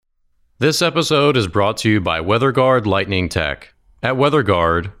This episode is brought to you by WeatherGuard Lightning Tech. At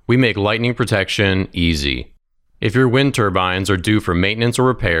WeatherGuard, we make lightning protection easy. If your wind turbines are due for maintenance or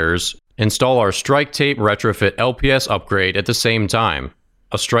repairs, install our Strike Tape Retrofit LPS upgrade at the same time.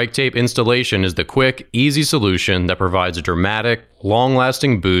 A Strike Tape installation is the quick, easy solution that provides a dramatic,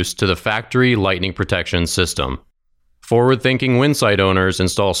 long-lasting boost to the factory lightning protection system. Forward-thinking wind site owners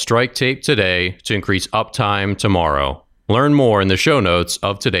install Strike Tape today to increase uptime tomorrow. Learn more in the show notes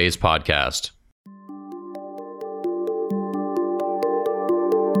of today's podcast.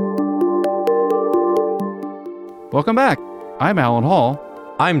 Welcome back. I'm Alan Hall.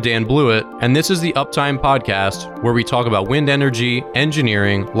 I'm Dan Blewett, and this is the Uptime Podcast, where we talk about wind energy,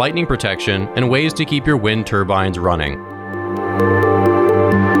 engineering, lightning protection, and ways to keep your wind turbines running.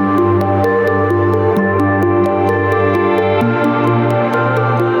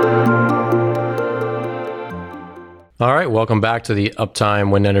 All right, welcome back to the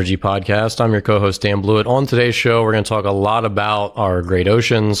Uptime Wind Energy Podcast. I'm your co-host, Dan Blewett. On today's show, we're going to talk a lot about our great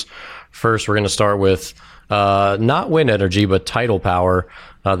oceans. First, we're going to start with not wind energy, but tidal power.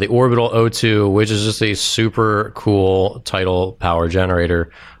 The Orbital O2, which is just a super cool tidal power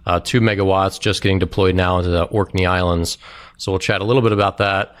generator. 2 megawatts just getting deployed now into the Orkney Islands. So we'll chat a little bit about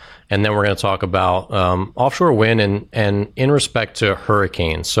that. And then we're going to talk about offshore wind and in respect to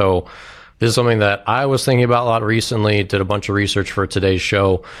hurricanes. So this is something that I was thinking about a lot recently, did a bunch of research for today's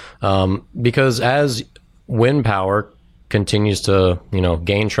show, because as wind power continues to,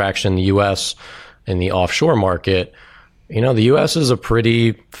 gain traction in the U.S., in the offshore market, the U.S. is a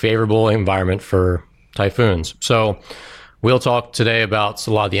pretty favorable environment for typhoons. So we'll talk today about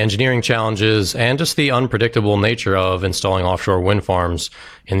a lot of the engineering challenges and just the unpredictable nature of installing offshore wind farms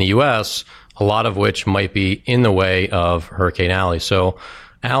in the U.S., a lot of which might be in the way of Hurricane Alley. So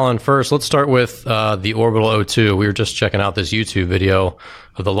Alan, first, let's start with the Orbital O2. We were just checking out this YouTube video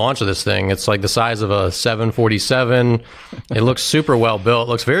of the launch of this thing. It's like the size of a 747. It looks super well built.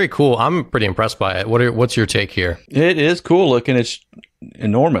 It looks very cool. I'm pretty impressed by it. What's your take here? It is cool looking. It's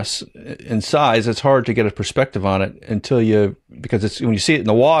enormous in size. It's hard to get a perspective on it because when you see it in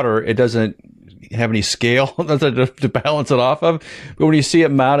the water, it doesn't have any scale to balance it off of. But when you see it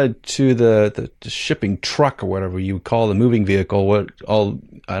mounted to the shipping truck or whatever you call the moving vehicle,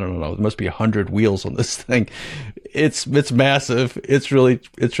 I don't know, there must be 100 wheels on this thing. It's massive. It's really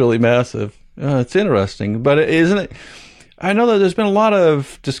massive. It's interesting, but isn't it? I know that there's been a lot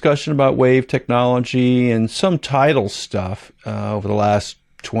of discussion about wave technology and some tidal stuff over the last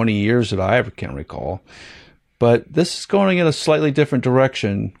 20 years that I ever can recall. But this is going in a slightly different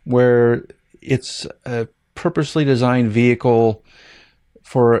direction where it's a purposely designed vehicle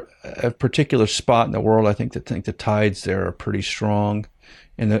for a particular spot in the world. I think the tides there are pretty strong,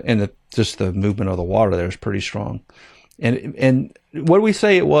 and just the movement of the water there is pretty strong. And what do we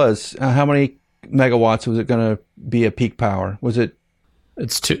say it was? How many megawatts was it going to be at peak power? Was it?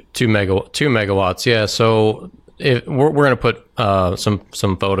 It's 2 megawatts. Yeah. So we're going to put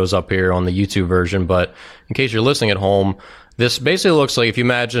some photos up here on the YouTube version, but in case you're listening at home, this basically looks like if you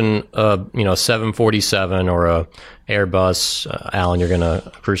imagine a 747 or a Airbus. Alan, you're going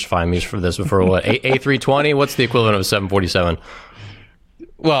to crucify me for this. Before what? A320? What's the equivalent of a 747?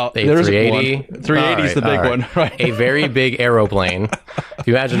 Well, A380. 380 is the big one, right? A very big aeroplane. If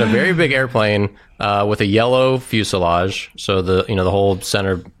you imagine a very big airplane with a yellow fuselage, so the whole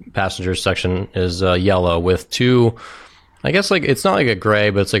center passenger section is yellow with two. I guess it's not like a gray,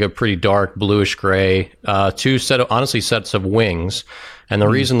 but it's like a pretty dark bluish gray. Two sets of wings, and the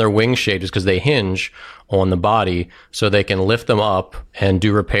reason they're wing shaped is because they hinge on the body, so they can lift them up and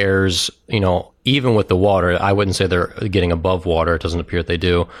do repairs. Even with the water, I wouldn't say they're getting above water. It doesn't appear that they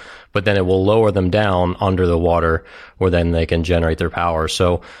do, but then it will lower them down under the water, where then they can generate their power.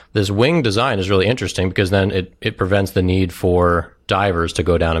 So this wing design is really interesting because then it prevents the need for divers to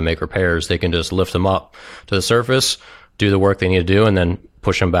go down and make repairs. They can just lift them up to the surface, do the work they need to do, and then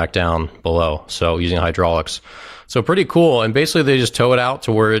push them back down below. So using hydraulics. So pretty cool. And basically they just tow it out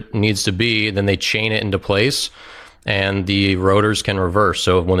to where it needs to be. Then they chain it into place and the rotors can reverse.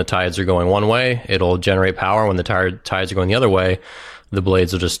 So when the tides are going one way, it'll generate power. When the tides are going the other way, the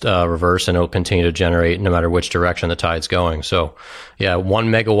blades will just reverse and it'll continue to generate no matter which direction the tide's going. So yeah, 1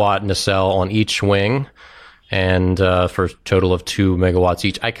 megawatt nacelle on each wing, and for a total of 2 megawatts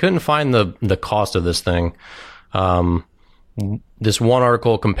each. I couldn't find the cost of this thing. This one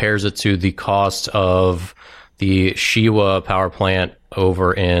article compares it to the cost of the Shiwa power plant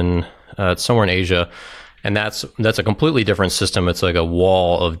over in somewhere in Asia, and that's a completely different system. It's like a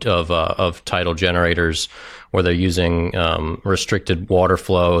wall of tidal generators where they're using restricted water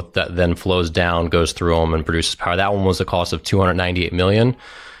flow that then flows down, goes through them, and produces power. That one was the cost of $298 million.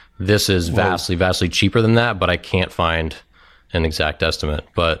 this is vastly cheaper than that, but I can't find an exact estimate.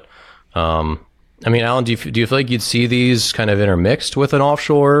 But I mean, Alan, do you feel like you'd see these kind of intermixed with an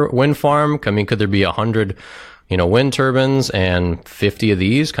offshore wind farm? I mean, could there be 100, wind turbines and 50 of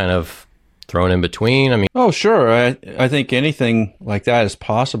these kind of thrown in between? I mean, oh, sure. I think anything like that is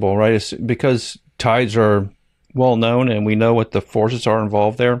possible, right? It's because tides are well known and we know what the forces are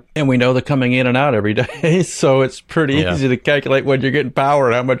involved there, and we know they're coming in and out every day. So it's pretty easy to calculate when you're getting power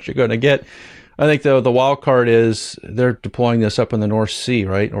and how much you're going to get. I think the wild card is they're deploying this up in the North Sea,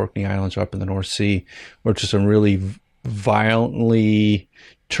 right? Orkney Islands are up in the North Sea, which is some really violently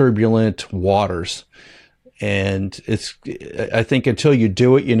turbulent waters. And I think until you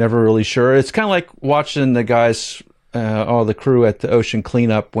do it, you're never really sure. It's kind of like watching the guys, all the crew at the ocean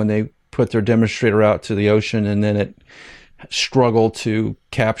cleanup when they put their demonstrator out to the ocean and then it struggled to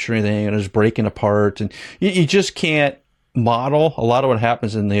capture anything and it was breaking apart. And you just can't model a lot of what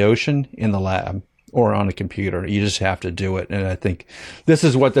happens in the ocean in the lab or on a computer. You just have to do it. And I think this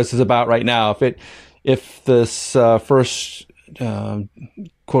is what this is about right now. If this first quote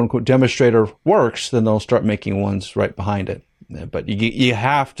unquote demonstrator works, then they'll start making ones right behind it. But you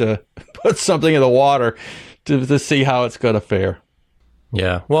have to put something in the water to see how it's going to fare.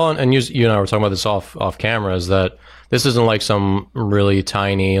 Yeah. Well, and you and I were talking about this off camera, is that this isn't like some really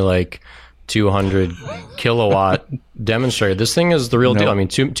tiny, like 200 kilowatt demonstrator. This thing is the real deal. I mean,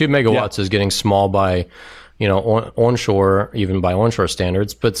 2 megawatts is getting small by, onshore, even by onshore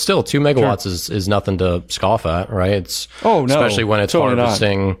standards, but still 2 megawatts is nothing to scoff at, right? It's especially when it's totally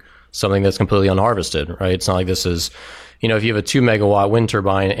harvesting something that's completely unharvested, right? It's not like this is, if you have a 2 megawatt wind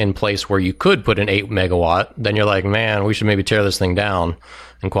turbine in place where you could put an 8 megawatt, then you're like, man, we should maybe tear this thing down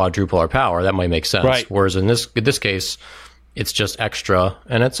and quadruple our power. That might make sense. Right. Whereas in this case, it's just extra,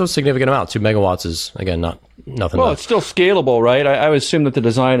 and it's a significant amount. 2 megawatts is, again, nothing. Well, it's still scalable, right? I would assume that the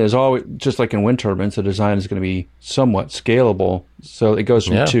design is always, just like in wind turbines, the design is going to be somewhat scalable. So it goes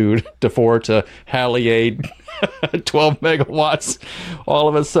from 2 to 4 to Haliade, 12 megawatts all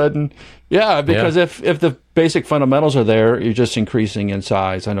of a sudden. Yeah, because if the basic fundamentals are there, you're just increasing in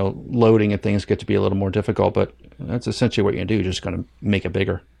size. I know loading and things get to be a little more difficult, but that's essentially what you're going to do. You're just going to make it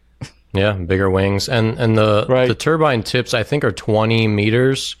bigger. Yeah, bigger wings. And the turbine tips, I think, are 20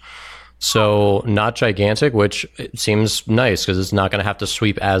 meters. So not gigantic, which seems nice because it's not going to have to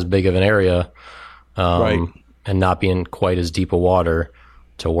sweep as big of an area and not be in quite as deep a water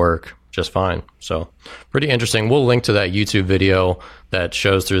to work just fine. So pretty interesting. We'll link to that YouTube video that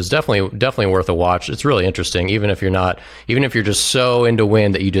shows through. It's definitely worth a watch. It's really interesting, even if you're just so into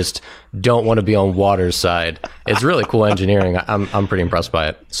wind that you just don't want to be on water's side. It's really cool engineering. I'm pretty impressed by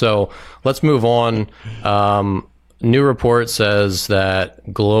it. So let's move on. New report says that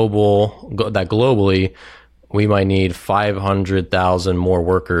globally we might need 500,000 more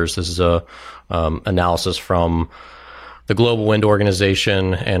workers. This is a analysis from the Global Wind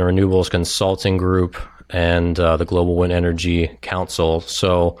Organization and Renewables Consulting Group and the Global Wind Energy Council.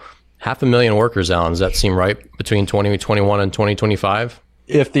 So 500,000 workers, Alan, does that seem right between 2021 and 2025?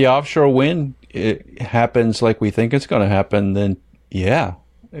 If the offshore wind happens like we think it's going to happen, then yeah,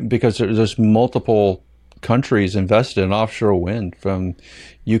 because there's multiple countries invested in offshore wind, from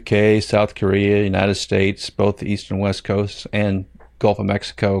UK, South Korea, United States, both the East and West Coast, and Gulf of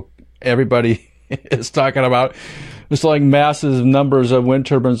Mexico. Everybody is talking about installing massive numbers of wind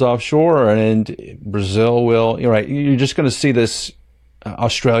turbines offshore, and Brazil will. You're right. You're just going to see this.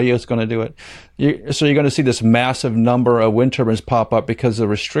 Australia is going to do it. So you're going to see this massive number of wind turbines pop up because the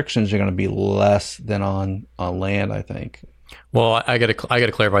restrictions are going to be less than on land, I think. Well, I got to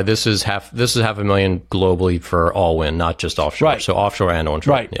clarify. This is 500,000 globally for all wind, not just offshore. Right. So offshore and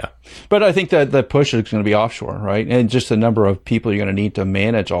onshore. Right. Yeah. But I think that the push is going to be offshore, right? And just the number of people you're going to need to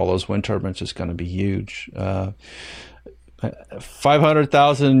manage all those wind turbines is going to be huge.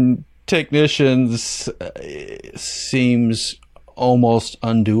 500,000 technicians seems almost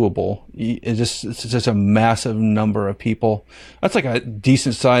undoable. It's just a massive number of people. That's like a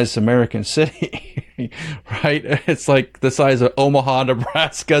decent sized American city, right? It's like the size of Omaha,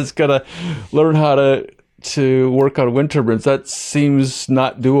 Nebraska is gonna learn how to work on wind turbines. That seems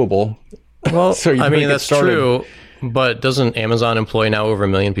not doable. Well, so I mean, that's true, but doesn't Amazon employ now over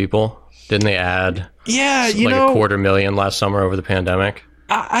 1 million people? Didn't they add a 250,000 last summer over the pandemic?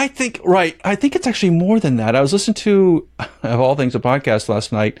 I think, right. I think it's actually more than that. I was listening to, of all things, a podcast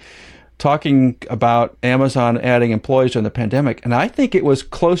last night talking about Amazon adding employees during the pandemic. And I think it was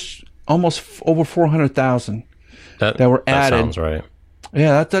almost over 400,000 that were added. That sounds right.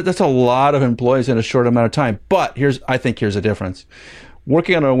 Yeah, that's a lot of employees in a short amount of time. But I think here's a difference.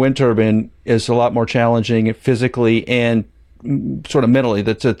 Working on a wind turbine is a lot more challenging physically and sort of mentally,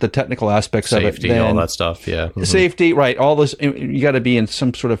 the technical aspects of it. Safety, all that stuff. Yeah. Mm-hmm. Safety, right. All those, you got to be in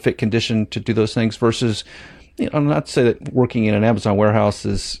some sort of fit condition to do those things versus, I'm not to say that working in an Amazon warehouse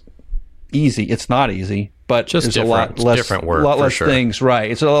is easy. It's not easy, but just there's a lot less, different work, a lot less sure. things, right.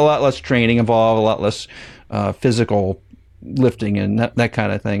 It's a lot less training involved, a lot less physical lifting and that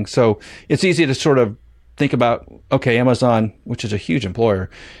kind of thing. So it's easy to sort of think about, okay, Amazon, which is a huge employer,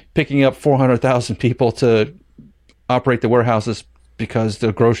 picking up 400,000 people to operate the warehouses because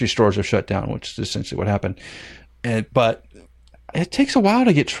the grocery stores are shut down, which is essentially what happened. But it takes a while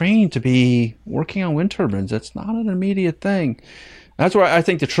to get trained to be working on wind turbines. It's not an immediate thing. That's where I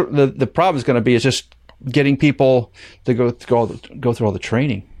think the problem is going to be is just getting people to go through all the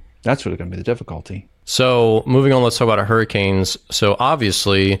training. That's really going to be the difficulty. So moving on, let's talk about hurricanes. So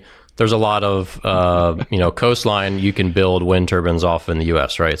obviously there's a lot of, coastline you can build wind turbines off in the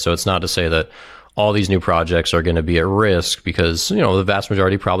U.S., right? So it's not to say that all these new projects are going to be at risk because, the vast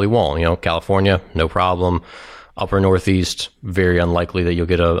majority probably won't. California, no problem. Upper Northeast, very unlikely that you'll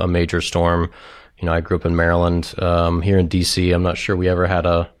get a major storm. I grew up in Maryland. Here in D.C., I'm not sure we ever had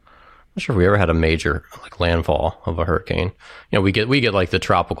a major landfall of a hurricane. We get like the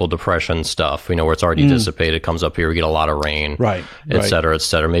tropical depression stuff, where it's already dissipated, comes up here, we get a lot of rain, right, et cetera,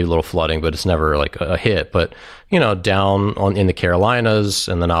 maybe a little flooding, but it's never like a hit. But, down in the Carolinas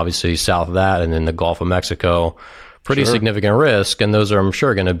and then obviously south of that and in the Gulf of Mexico, pretty significant risk. And those are, I'm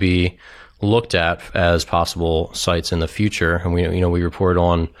sure, going to be looked at as possible sites in the future. And we report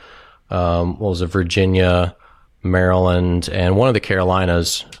on, Virginia, Maryland, and one of the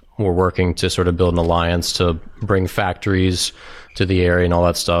Carolinas. We're working to sort of build an alliance to bring factories to the area and all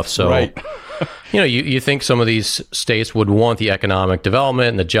that stuff. So, right. you think some of these states would want the economic development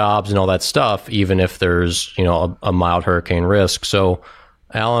and the jobs and all that stuff, even if there's, a mild hurricane risk. So,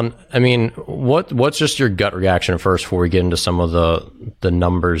 Alan, I mean, what's just your gut reaction first before we get into some of the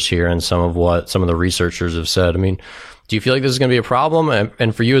numbers here and some of what some of the researchers have said? I mean, do you feel like this is going to be a problem?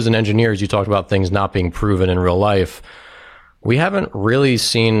 And for you as an engineer, as you talked about things not being proven in real life, we haven't really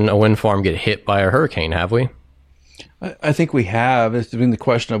seen a wind farm get hit by a hurricane, have we? I think we have. It's been the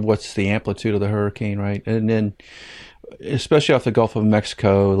question of what's the amplitude of the hurricane, right? And then, especially off the Gulf of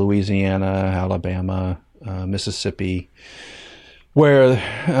Mexico, Louisiana, Alabama, Mississippi, where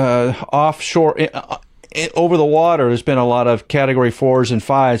offshore, over the water, there's been a lot of Category 4s and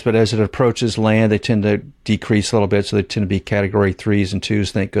 5s, but as it approaches land, they tend to decrease a little bit, so they tend to be Category 3s and 2s,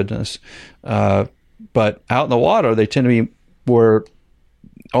 thank goodness. But out in the water, they tend to be where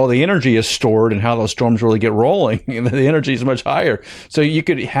all the energy is stored and how those storms really get rolling. The energy is much higher. So you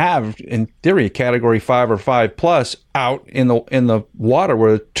could have, in theory, a Category 5 or 5 plus out in the water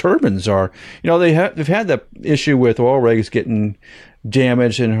where the turbines are. They've had that issue with oil rigs getting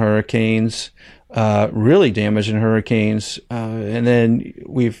damaged in hurricanes, really damaged in hurricanes. And then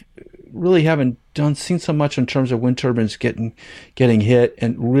we've really haven't seen so much in terms of wind turbines getting hit,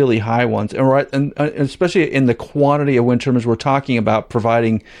 and really high ones, and especially in the quantity of wind turbines we're talking about,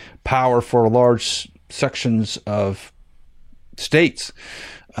 providing power for large sections of states.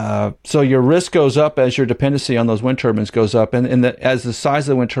 So your risk goes up as your dependency on those wind turbines goes up, and as the size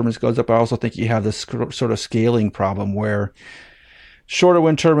of the wind turbines goes up, I also think you have this sort of scaling problem where shorter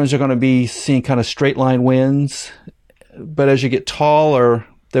wind turbines are going to be seeing kind of straight line winds, but as you get taller,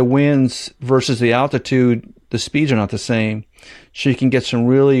 the winds versus the altitude, the speeds are not the same. So you can get some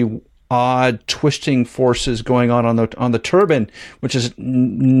really odd twisting forces going on the turbine, which is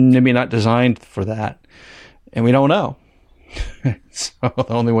maybe not designed for that. And we don't know. So the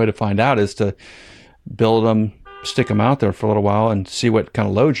only way to find out is to build them, stick them out there for a little while and see what kind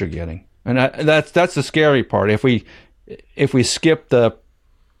of loads you're getting. And that's the scary part. If we skip the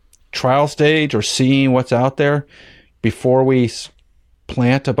trial stage or seeing what's out there before we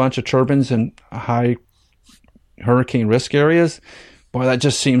plant a bunch of turbines in high hurricane risk areas, boy, that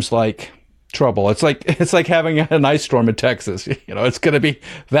just seems like trouble. It's like having an ice storm in Texas. It's going to be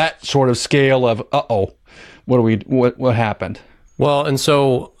that sort of scale of what happened. Well, and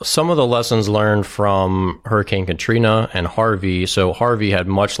so some of the lessons learned from Hurricane Katrina and Harvey. So Harvey had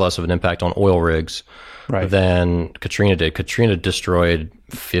much less of an impact on oil rigs than Katrina did. Katrina destroyed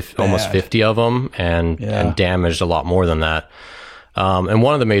almost 50 of them and damaged a lot more than that. And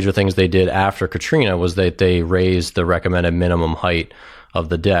one of the major things they did after Katrina was that they raised the recommended minimum height of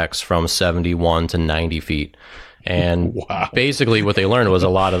the decks from 71 to 90 feet. And basically what they learned was a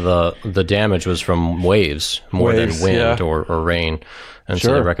lot of the damage was from waves more than wind or rain. And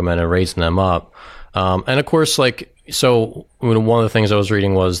so they recommended raising them up. And of course, one of the things I was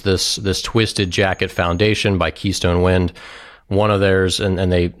reading was this Twisted Jacket Foundation by Keystone Wind, one of theirs,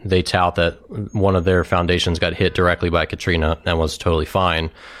 and they tout that one of their foundations got hit directly by Katrina and was totally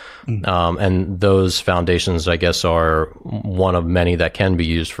fine. And those foundations, I guess, are one of many that can be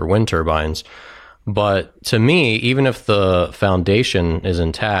used for wind turbines. But to me, even if the foundation is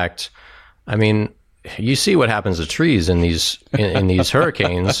intact, I mean, you see what happens to trees in these in these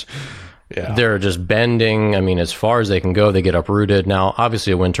hurricanes. Yeah. They're just bending. I mean, as far as they can go, they get uprooted. Now,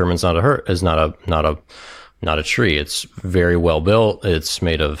 obviously, a wind turbine's not a tree. It's very well built. It's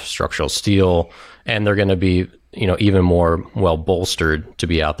made of structural steel, and they're going to be, even more well bolstered to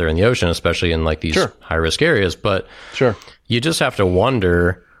be out there in the ocean, especially in like these high risk areas. But you just have to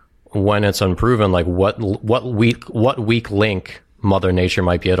wonder when it's unproven, like what weak link Mother Nature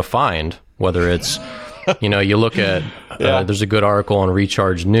might be able to find. Whether it's, you look at there's a good article on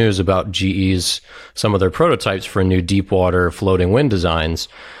Recharge News about GE's some of their prototypes for new deep water floating wind designs.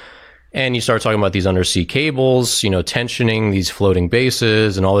 And you start talking about these undersea cables, tensioning these floating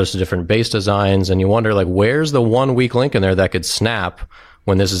bases and all this different base designs. And you wonder, like, where's the one weak link in there that could snap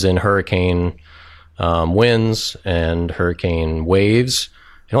when this is in hurricane winds and hurricane waves?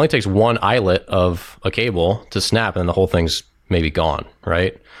 It only takes one eyelet of a cable to snap and the whole thing's maybe gone,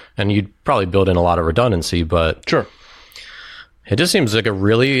 right? And you'd probably build in a lot of redundancy, but it just seems like a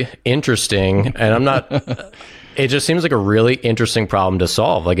really interesting, and I'm not... It just seems like a really interesting problem to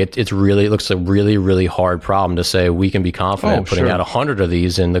solve. Like it looks a really, really hard problem to say we can be confident putting out 100 of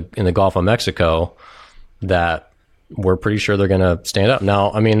these in the Gulf of Mexico that we're pretty sure they're going to stand up. Now,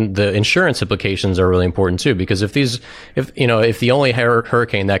 I mean, the insurance implications are really important too, because if the only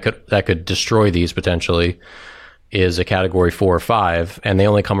hurricane that could destroy these potentially is a category 4 or 5, and they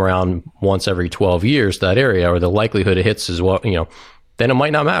only come around once every 12 years to that area, or the likelihood it hits is then it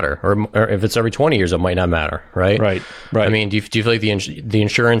might not matter. Or if it's every 20 years, it might not matter, right? Right. I mean, do you feel like the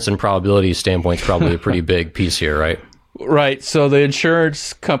insurance and probability standpoint is probably a pretty big piece here, right? Right. So the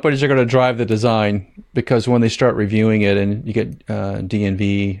insurance companies are going to drive the design, because when they start reviewing it and you get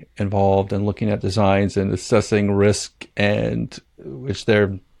DNV involved and looking at designs and assessing risk, and which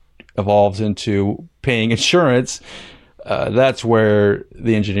there evolves into paying insurance, that's where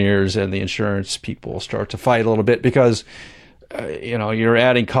the engineers and the insurance people start to fight a little bit, because you're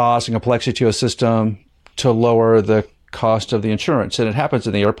adding cost and complexity to a system to lower the cost of the insurance. And it happens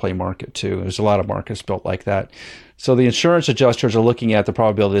in the airplane market too. There's a lot of markets built like that. So the insurance adjusters are looking at the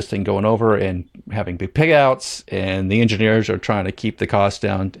probability of this thing going over and having big payouts, and the engineers are trying to keep the cost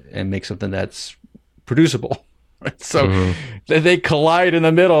down and make something that's producible. Right? So they collide in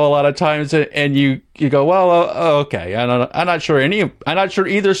the middle a lot of times, and you go, well, okay, I'm not sure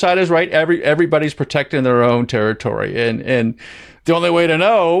either side is right. Everybody's protecting their own territory, and the only way to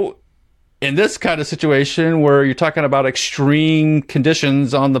know in this kind of situation where you're talking about extreme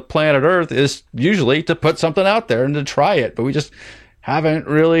conditions on the planet Earth is usually to put something out there and to try it, but we just haven't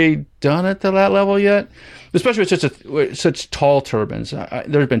really done it to that level yet. Especially with such tall turbines.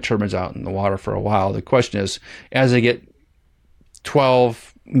 There's been turbines out in the water for a while. The question is, as they get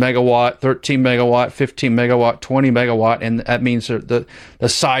 12 megawatt, 13 megawatt, 15 megawatt, 20 megawatt, and that means the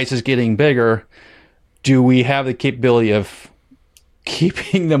size is getting bigger, do we have the capability of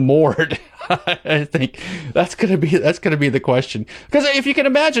keeping them moored? I think that's going to be the question. Because if you can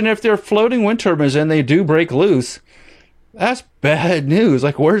imagine, if they're floating wind turbines and they do break loose, that's bad news.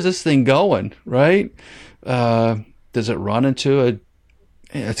 Like, where's this thing going, right? Does it run into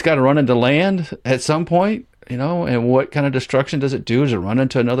it's got to run into land at some point, and what kind of destruction does it do? Does it run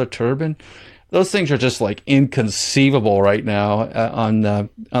into another turbine? Those things are just like inconceivable right now on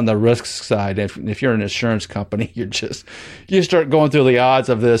the risk side. If you're an insurance company, you start going through the odds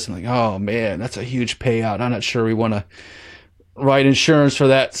of this and like, oh man, that's a huge payout. I'm not sure we want to write insurance for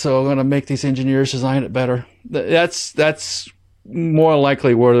that, so I'm going to make these engineers design it better. That's more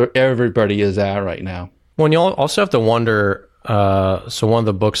likely where everybody is at right now. Well, and you also have to wonder, so one of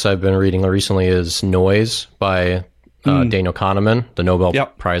the books I've been reading recently is Noise by Daniel Kahneman, the Nobel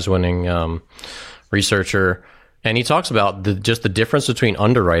Prize-winning researcher. And he talks about just the difference between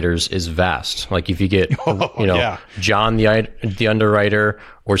underwriters is vast. Like if you get, John, the underwriter,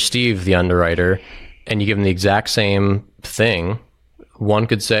 or Steve, the underwriter, and you give them the exact same thing, one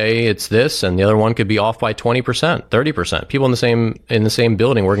could say it's this, and the other one could be off by 20%, 30%. People in the same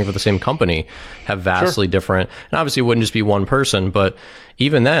building working for the same company have vastly different. And obviously, it wouldn't just be one person, but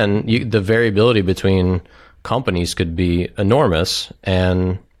even then, the variability between companies could be enormous,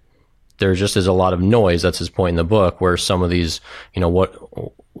 and there just is a lot of noise. That's his point in the book, where some of these,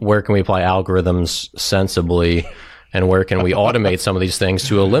 where can we apply algorithms sensibly, and where can we automate some of these things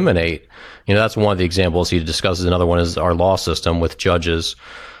to eliminate? That's one of the examples he discusses. Another one is our law system with judges.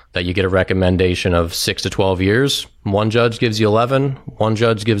 that you get a recommendation of 6 to 12 years. One judge gives you 11, one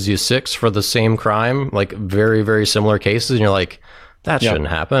judge gives you 6 for the same crime, like very, very similar cases. And you're like, that shouldn't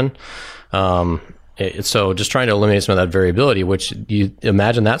happen. So just trying to eliminate some of that variability, which you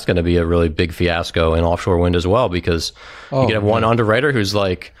imagine that's going to be a really big fiasco in offshore wind as well, because you could have one underwriter who's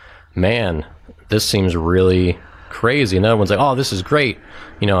like, man, this seems really crazy. And the other one's like, oh, this is great,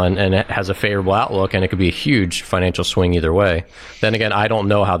 and it has a favorable outlook, and it could be a huge financial swing either way. Then again, I don't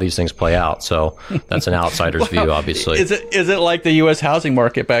know how these things play out, so that's an outsider's view, obviously. Is it like the U.S. housing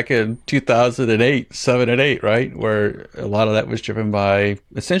market back in 2008, 7 and 8, right, where a lot of that was driven by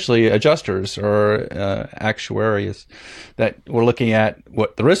essentially adjusters or actuaries that were looking at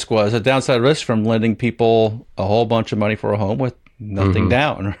what the risk was, a downside risk from lending people a whole bunch of money for a home with nothing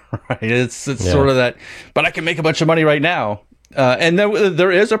down, right? It's sort of that, but I can make a bunch of money right now. And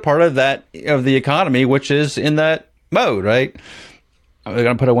there is a part of that, of the economy, which is in that mode, right? I'm going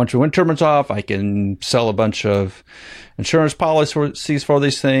to put a bunch of wind turbines off. I can sell a bunch of insurance policies for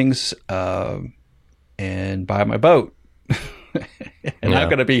these things, and buy my boat. And I'm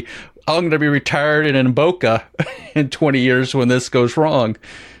going to be retired in Boca in 20 years when this goes wrong.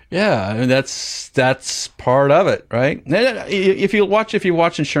 Yeah, I mean, that's part of it, right? And if you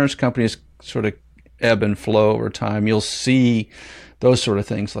watch insurance companies sort of ebb and flow over time, you'll see those sort of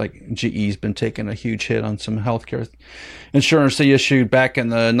things. Like GE's been taking a huge hit on some healthcare insurance they issued back in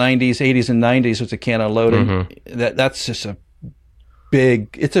the 90s, 80s, and 90s with the can loading. That's just a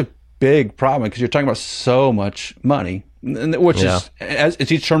big problem, because you're talking about so much money, which is,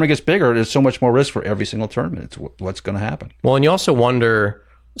 as each tournament gets bigger, there's so much more risk for every single tournament. It's what's going to happen. Well, and you also wonder.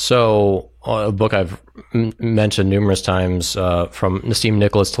 So a book I've mentioned numerous times from Nassim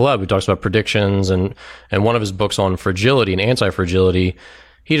Nicholas Taleb, who talks about predictions, and one of his books on fragility and anti-fragility,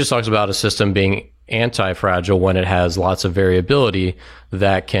 he just talks about a system being anti-fragile when it has lots of variability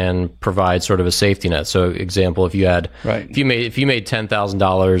that can provide sort of a safety net. So example, if you made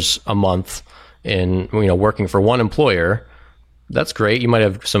 $10,000 a month in working for one employer, that's great. You might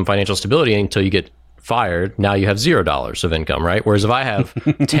have some financial stability until you get fired. Now you have $0 of income, right? Whereas if I have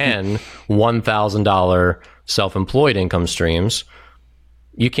 10 $1,000 self-employed income streams,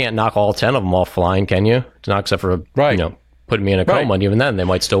 you can't knock all 10 of them offline, can you? Not except for putting me in a coma, and even then they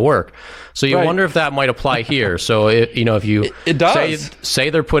might still work. So you wonder if that might apply here. So if you it does. Say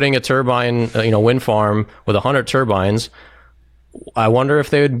they're putting a turbine, wind farm with 100 turbines, I wonder if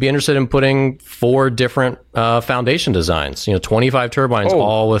they would be interested in putting 4 different foundation designs, 25 turbines,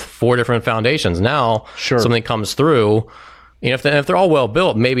 all with 4 different foundations. Now, something comes through, if they're all well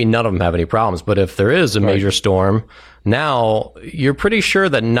built, maybe none of them have any problems. But if there is a major storm, now you're pretty sure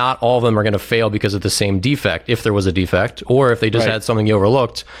that not all of them are going to fail because of the same defect, if there was a defect, or if they just had something you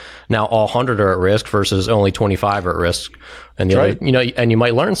overlooked. Now all 100 are at risk versus only 25 are at risk. And and you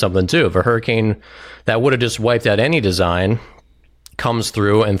might learn something too. If a hurricane that would have just wiped out any design comes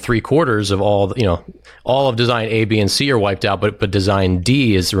through and 3/4 of all of design A, B, and C are wiped out, but design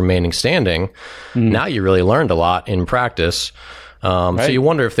D is remaining standing. Now you really learned a lot in practice. So you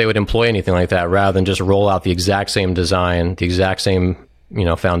wonder if they would employ anything like that rather than just roll out the exact same design, the exact same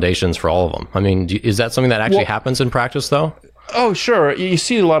foundations for all of them. I mean, is that something that actually happens in practice though? Oh, sure. You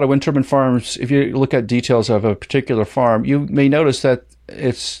see a lot of wind turbine farms. If you look at details of a particular farm, you may notice that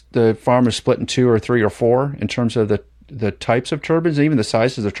the farm is split in 2 or 3 or 4 in terms of the types of turbines, and even the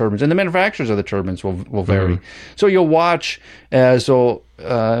sizes of turbines, and the manufacturers of the turbines will vary. So you'll watch as they'll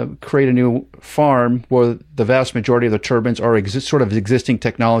create a new farm where the vast majority of the turbines are sort of existing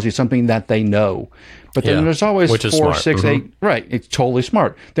technology, something that they know. But then there's always 4, 6, 8. Right, it's totally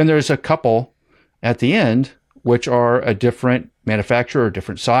smart. Then there's a couple at the end which are a different manufacturer, or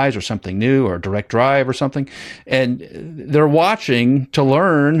different size, or something new, or direct drive, or something, and they're watching to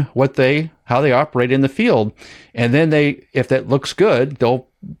learn how they operate in the field, and then if that looks good, they'll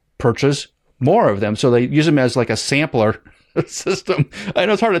purchase more of them. So they use them as like a sampler system. I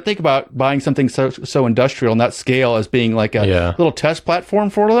know it's hard to think about buying something so industrial and that scale as being like a little test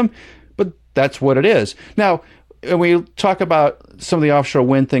platform for them, but that's what it is. Now, when we talk about some of the offshore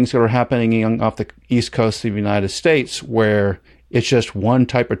wind things that are happening off the east coast of the United States, where it's just one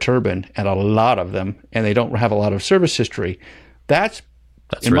type of turbine and a lot of them, and they don't have a lot of service history, that's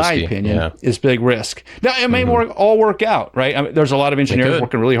in risky, my opinion, is big risk. Now, it may all work out, right? I mean, there's a lot of engineers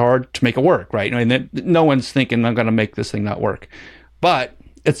working really hard to make it work, right? I mean, no one's thinking, I'm going to make this thing not work. But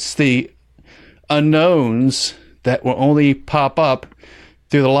it's the unknowns that will only pop up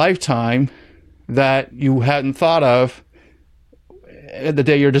through the lifetime that you hadn't thought of the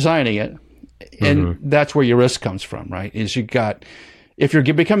day you're designing it. And that's where your risk comes from, right? If you're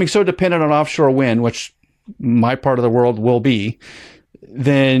becoming so dependent on offshore wind, which my part of the world will be,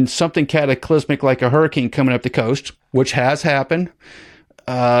 then something cataclysmic like a hurricane coming up the coast, which has happened,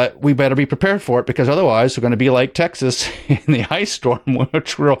 we better be prepared for it, because otherwise we're going to be like Texas in the ice storm,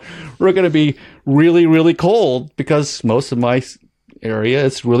 which we're going to be really, really cold, because most of my area,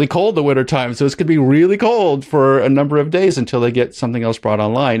 it's really cold the winter time. So it's going to be really cold for a number of days until they get something else brought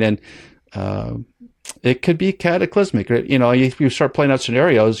online. And it could be cataclysmic. You know, if you start playing out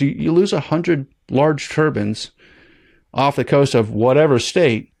scenarios, you lose 100 large turbines off the coast of whatever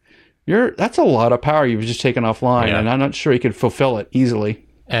state. That's a lot of power you've just taken offline, and I'm not sure you could fulfill it easily.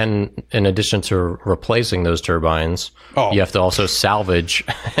 And in addition to replacing those turbines, you have to also salvage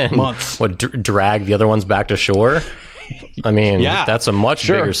and drag the other ones back to shore. I mean, that's a much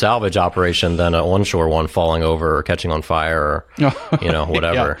bigger salvage operation than an onshore one falling over or catching on fire or,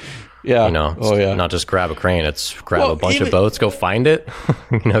 whatever. Yeah. Not just grab a crane. It's grab a bunch of boats, go find it.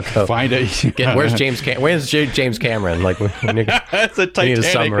 Go find it. Where's James Cameron? Like, that's a Titanic, need a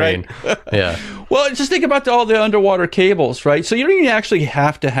submarine. Right? Yeah. Well, just think about all the underwater cables, right? So you don't even actually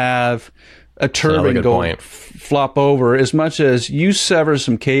have to have a turbine flop over. As much as you sever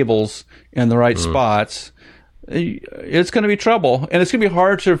some cables in the right spots, it's going to be trouble, and it's going to be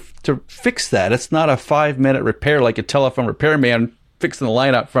hard to fix that. It's not a 5-minute repair like a telephone repairman fixing the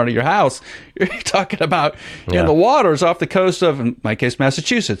line out front of your house. You're talking about the waters off the coast of, in my case,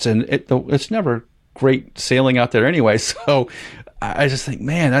 Massachusetts, and it's never great sailing out there anyway. So I just think,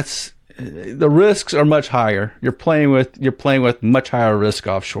 man, the risks are much higher. You're playing with much higher risk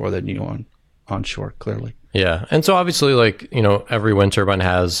offshore than you onshore, clearly. Yeah. And so obviously, every wind turbine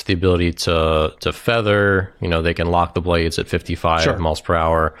has the ability to feather. They can lock the blades at 55 miles per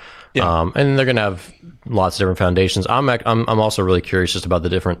hour. Yeah. And they're going to have lots of different foundations. I'm also really curious just about the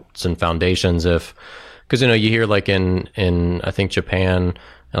difference in foundations, because you hear in I think Japan,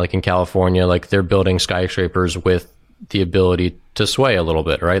 like in California, like they're building skyscrapers with the ability to sway a little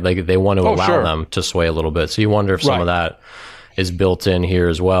bit, right? Like they want to allow them to sway a little bit. So you wonder if some of that is built in here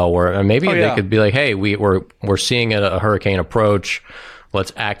as well, where maybe they could be like, hey, we're seeing a hurricane approach.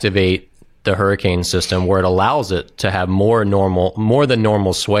 Let's activate the hurricane system where it allows it to have more than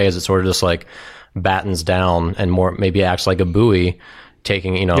normal sway, as it sort of just like battens down and maybe acts like a buoy,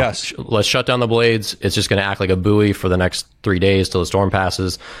 taking, let's shut down the blades. It's just going to act like a buoy for the next 3 days till the storm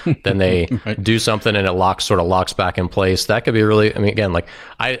passes. Then they do something and it sort of locks back in place. That could be really, again,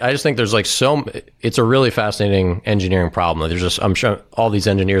 I just think there's it's a really fascinating engineering problem. I'm sure all these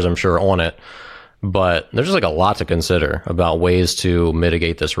engineers, are on it, but there's just a lot to consider about ways to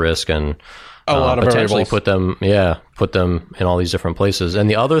mitigate this risk and a lot of potentially variables. put them in all these different places. And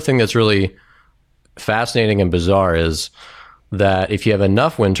the other thing that's really fascinating and bizarre is that if you have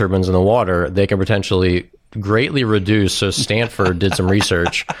enough wind turbines in the water, they can potentially greatly reduce. So Stanford did some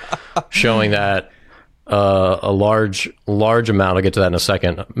research showing that a large amount, I'll get to that in a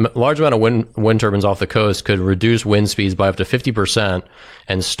second, large amount of wind turbines off the coast could reduce wind speeds by up to 50%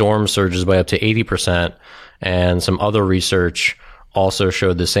 and storm surges by up to 80%. And some other research also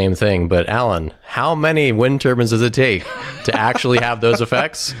showed the same thing. But Alan, how many wind turbines does it take to actually have those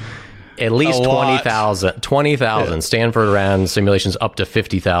effects? At least 20,000. 20,000. Yeah. Stanford ran simulations up to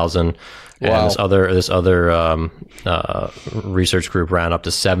 50,000. And this other research group ran up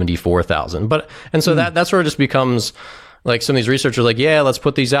to 74,000. So that sort of just becomes like some of these researchers are like, yeah, let's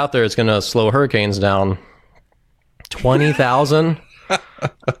put these out there. It's going to slow hurricanes down. 20,000.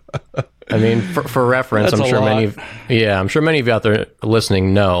 For reference, I'm sure many of you out there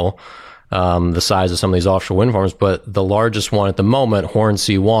listening know the size of some of these offshore wind farms, but the largest one at the moment,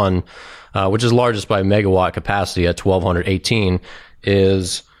 Hornsea 1, which is largest by megawatt capacity at 1,218,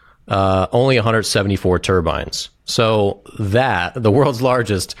 is only 174 turbines. So the world's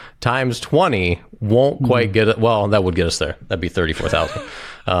largest, times 20 won't quite get it. Well, that would get us there. That'd be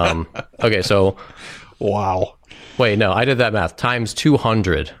 34,000. Okay, so... Wow. Wait, no, I did that math. Times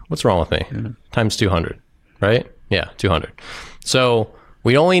 200. What's wrong with me? Times 200, right? Yeah, 200. So...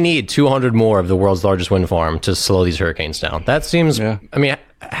 we only need 200 more of the world's largest wind farm to slow these hurricanes down. That seems,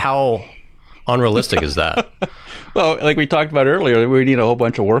 how unrealistic is that? Well, like we talked about earlier, we need a whole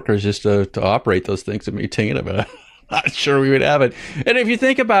bunch of workers just to operate those things and maintain them. I'm not sure we would have it. And if you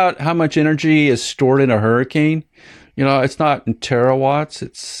think about how much energy is stored in a hurricane, it's not in terawatts.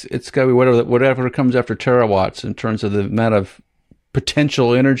 It's got to be whatever comes after terawatts in terms of the amount of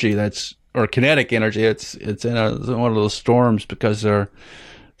potential energy or kinetic energy. It's in one of those storms, because they're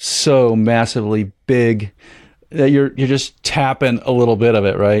so massively big that you're just tapping a little bit of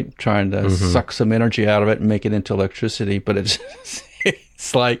it, right? Trying to suck some energy out of it and make it into electricity. But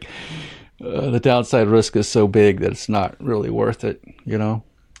it's like the downside risk is so big that it's not really worth it,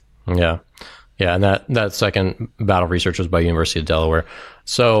 Yeah. Yeah, and that second battle research was by University of Delaware.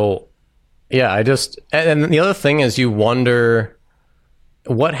 So, yeah, and the other thing is you wonder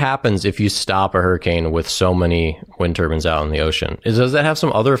what happens if you stop a hurricane with so many wind turbines out in the ocean. Does that have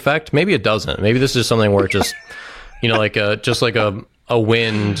some other effect? Maybe it doesn't. Maybe this is something where it just, like a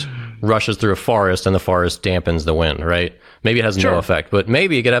wind rushes through a forest and the forest dampens the wind, right? Maybe it has no effect, but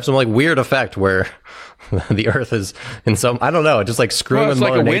maybe it could have some like weird effect where the Earth is in some, I don't know, just like screwing with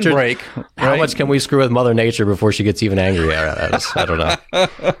Mother Nature. Windbreak, right? How much can we screw with Mother Nature before she gets even angry at us? I don't know.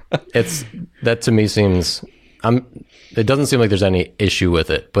 That to me seems, it doesn't seem like there's any issue with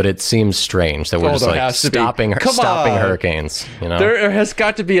it, but it seems strange that we're just like stopping hurricanes. There has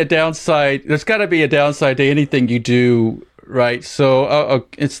got to be a downside. There's got to be a downside to anything you do, right? So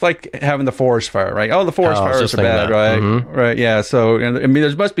it's like having the forest fire, right? Oh, the forest fires are bad, right? Mm-hmm. Right, yeah. So I mean,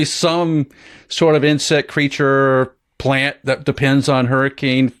 there must be some sort of insect, creature, plant that depends on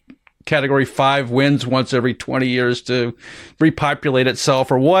hurricane Category 5 winds once every 20 years to repopulate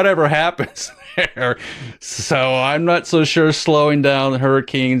itself or whatever happens there. So I'm not so sure slowing down the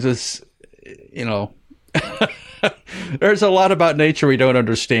hurricanes is, there's a lot about nature we don't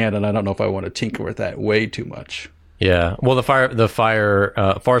understand, and I don't know if I want to tinker with that way too much. Yeah, well, the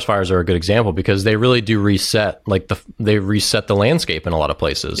forest fires are a good example because they really do reset, they reset the landscape in a lot of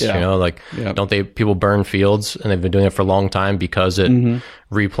places. Yeah. Don't they? People burn fields, and they've been doing it for a long time because it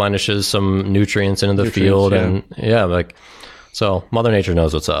replenishes some nutrients into the field, and so Mother Nature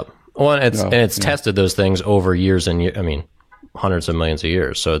knows what's up. Well, and it's tested those things over years and hundreds of millions of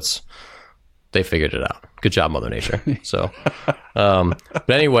years. So they figured it out. Good job, Mother Nature. So, but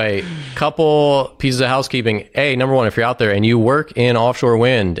anyway, couple pieces of housekeeping. Number one, if you're out there and you work in offshore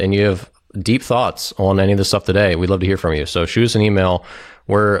wind and you have deep thoughts on any of this stuff today, we'd love to hear from you. So shoot us an email.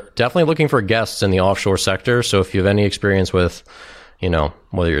 We're definitely looking for guests in the offshore sector. So if you have any experience with,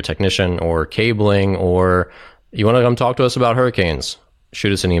 whether you're a technician or cabling or you want to come talk to us about hurricanes,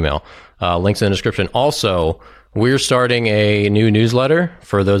 shoot us an email. Links in the description. Also, we're starting a new newsletter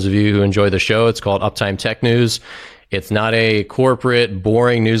for those of you who enjoy the show. It's called Uptime Tech News. It's not a corporate,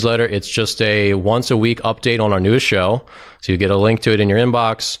 boring newsletter. It's just a once-a-week update on our newest show. So you get a link to it in your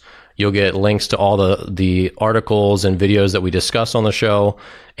inbox. You'll get links to all the articles and videos that we discuss on the show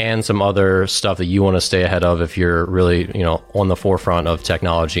and some other stuff that you want to stay ahead of if you're really, on the forefront of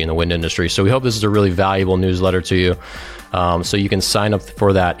technology in the wind industry. So we hope this is a really valuable newsletter to you. So you can sign up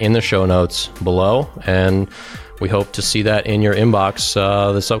for that in the show notes below, and we hope to see that in your inbox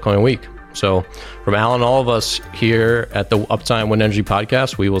this upcoming week. So from Alan and all of us here at the Uptime Wind Energy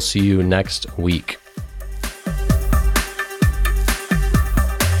Podcast, we will see you next week.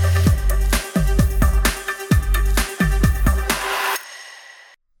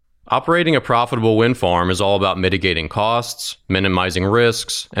 Operating a profitable wind farm is all about mitigating costs, minimizing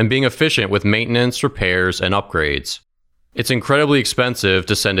risks, and being efficient with maintenance, repairs, and upgrades. It's incredibly expensive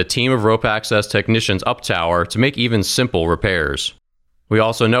to send a team of rope access technicians up tower to make even simple repairs. We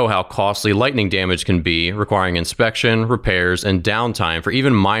also know how costly lightning damage can be, requiring inspection, repairs, and downtime for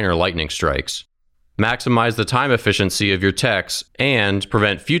even minor lightning strikes. Maximize the time efficiency of your techs and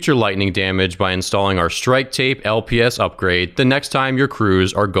prevent future lightning damage by installing our Strike Tape LPS upgrade the next time your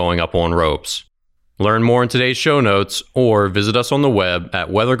crews are going up on ropes. Learn more in today's show notes or visit us on the web at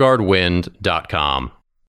weatherguardwind.com.